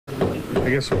I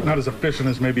guess not as efficient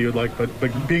as maybe you'd like, but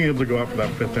being able to go out for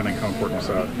that fifth inning, how important is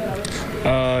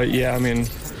that? Yeah, I mean,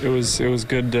 it was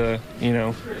good to,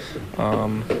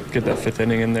 get that fifth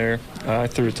inning in there. I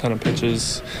threw a ton of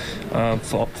pitches,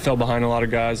 fell behind a lot of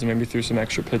guys, and maybe threw some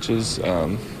extra pitches.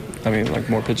 Like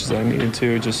more pitches than I needed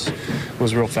to. Just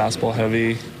was real fastball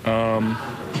heavy.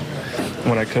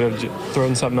 When I could have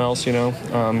thrown something else, kind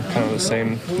of the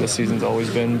same this season's always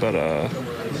been, but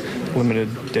limited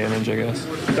damage, I guess.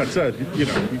 That said, you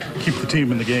keep the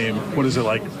team in the game. What is it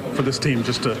like for this team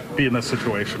just to be in this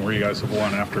situation where you guys have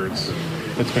won after it's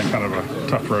been kind of a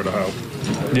tough road to hoe?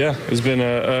 Yeah, it's been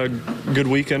a good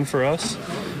weekend for us.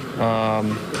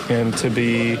 And to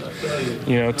be,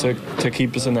 to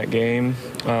keep us in that game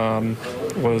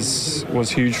was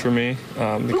huge for me.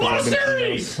 Because I've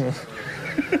been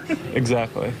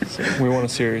exactly. So we won a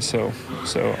series, so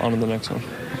on to the next one.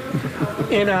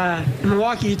 In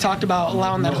Milwaukee, you talked about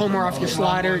allowing that homer off your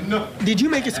slider. Did you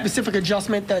make a specific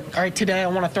adjustment that, all right, today I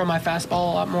want to throw my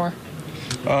fastball a lot more?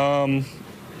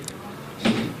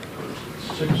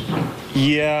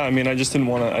 Yeah, I just didn't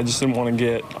want to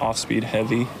get off speed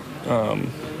heavy.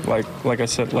 Like I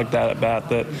said, like that at bat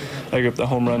that I gave the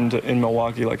home run in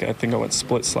Milwaukee, I think I went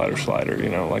split slider, so I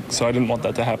didn't want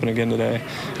that to happen again today.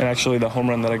 And actually the home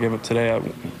run that I gave up today, I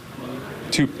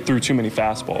threw too many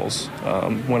fastballs.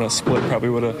 When a split probably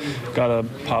would have got a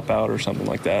pop out or something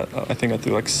like that. I think I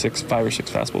threw 5 or 6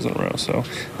 fastballs in a row, so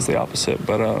it's the opposite.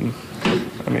 But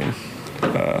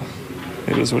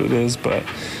it is what it is. But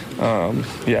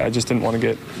I just didn't want to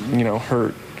get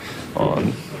hurt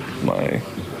on my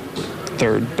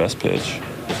third best pitch.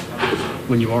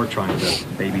 When you are trying to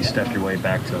maybe step your way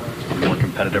back to a more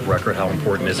competitive record, how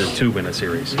important is it to win a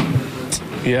series?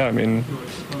 Yeah,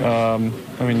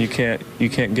 you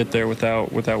can't get there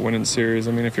without winning series.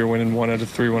 If you're winning 1 out of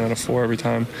 3, 1 out of 4 every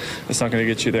time, it's not going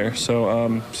to get you there.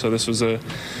 So this was a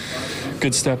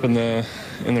good step in the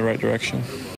right direction.